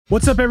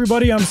What's up,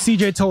 everybody? I'm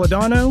CJ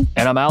Toledano.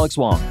 And I'm Alex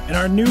Wong. And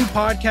our new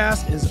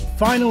podcast is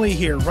finally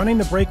here, Running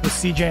the Break with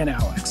CJ and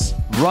Alex.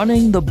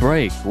 Running the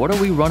break. What are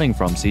we running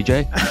from,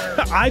 CJ?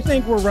 I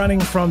think we're running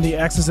from the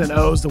X's and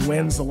O's, the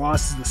wins, the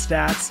losses, the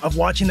stats of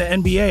watching the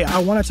NBA. I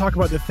want to talk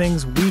about the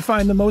things we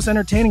find the most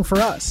entertaining for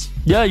us.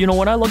 Yeah, you know,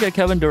 when I look at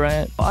Kevin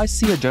Durant, I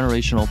see a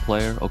generational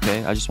player,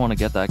 okay? I just want to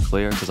get that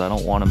clear because I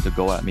don't want him to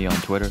go at me on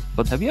Twitter.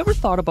 But have you ever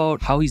thought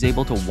about how he's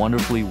able to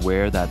wonderfully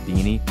wear that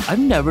beanie? I've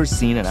never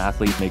seen an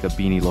athlete make a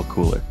beanie look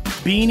cooler.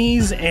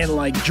 Beanies and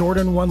like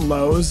Jordan 1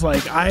 lows,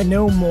 like I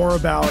know more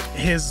about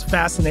his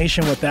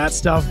fascination with that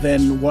stuff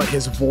than what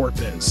his vorp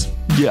is.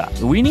 Yeah,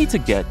 we need to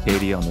get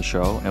Katie on the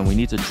show and we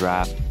need to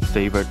draft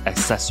favorite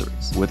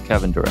accessories with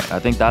Kevin Durant. I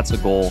think that's a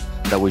goal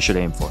that we should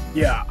aim for.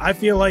 Yeah, I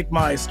feel like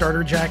my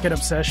starter jacket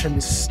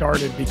obsession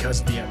started because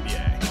of the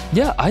NBA.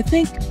 Yeah, I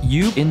think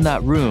you in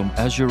that room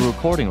as you're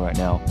recording right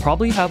now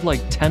probably have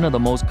like 10 of the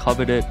most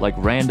coveted like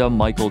random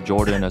Michael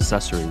Jordan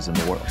accessories in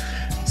the world.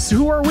 So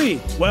who are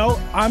we?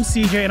 Well, I'm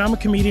CJ, and I'm a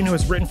comedian who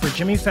has written for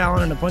Jimmy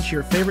Fallon and a bunch of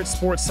your favorite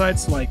sports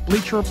sites like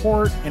Bleacher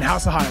Report and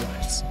House of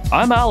Highlights.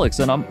 I'm Alex,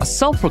 and I'm a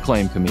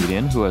self-proclaimed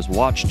comedian who has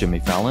watched Jimmy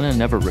Fallon and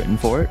never written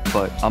for it,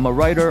 but I'm a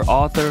writer,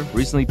 author,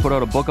 recently put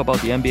out a book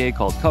about the NBA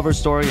called Cover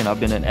Story, and I've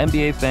been an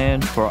NBA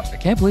fan for, I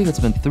can't believe it's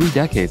been 3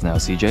 decades now,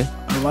 CJ.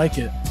 I like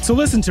it. So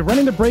listen to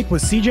Running the Break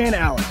with CJ and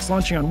Alex,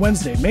 launching on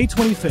Wednesday, May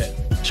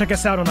 25th. Check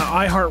us out on the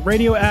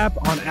iHeartRadio app,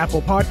 on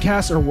Apple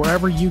Podcasts, or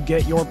wherever you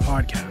get your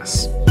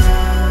podcasts.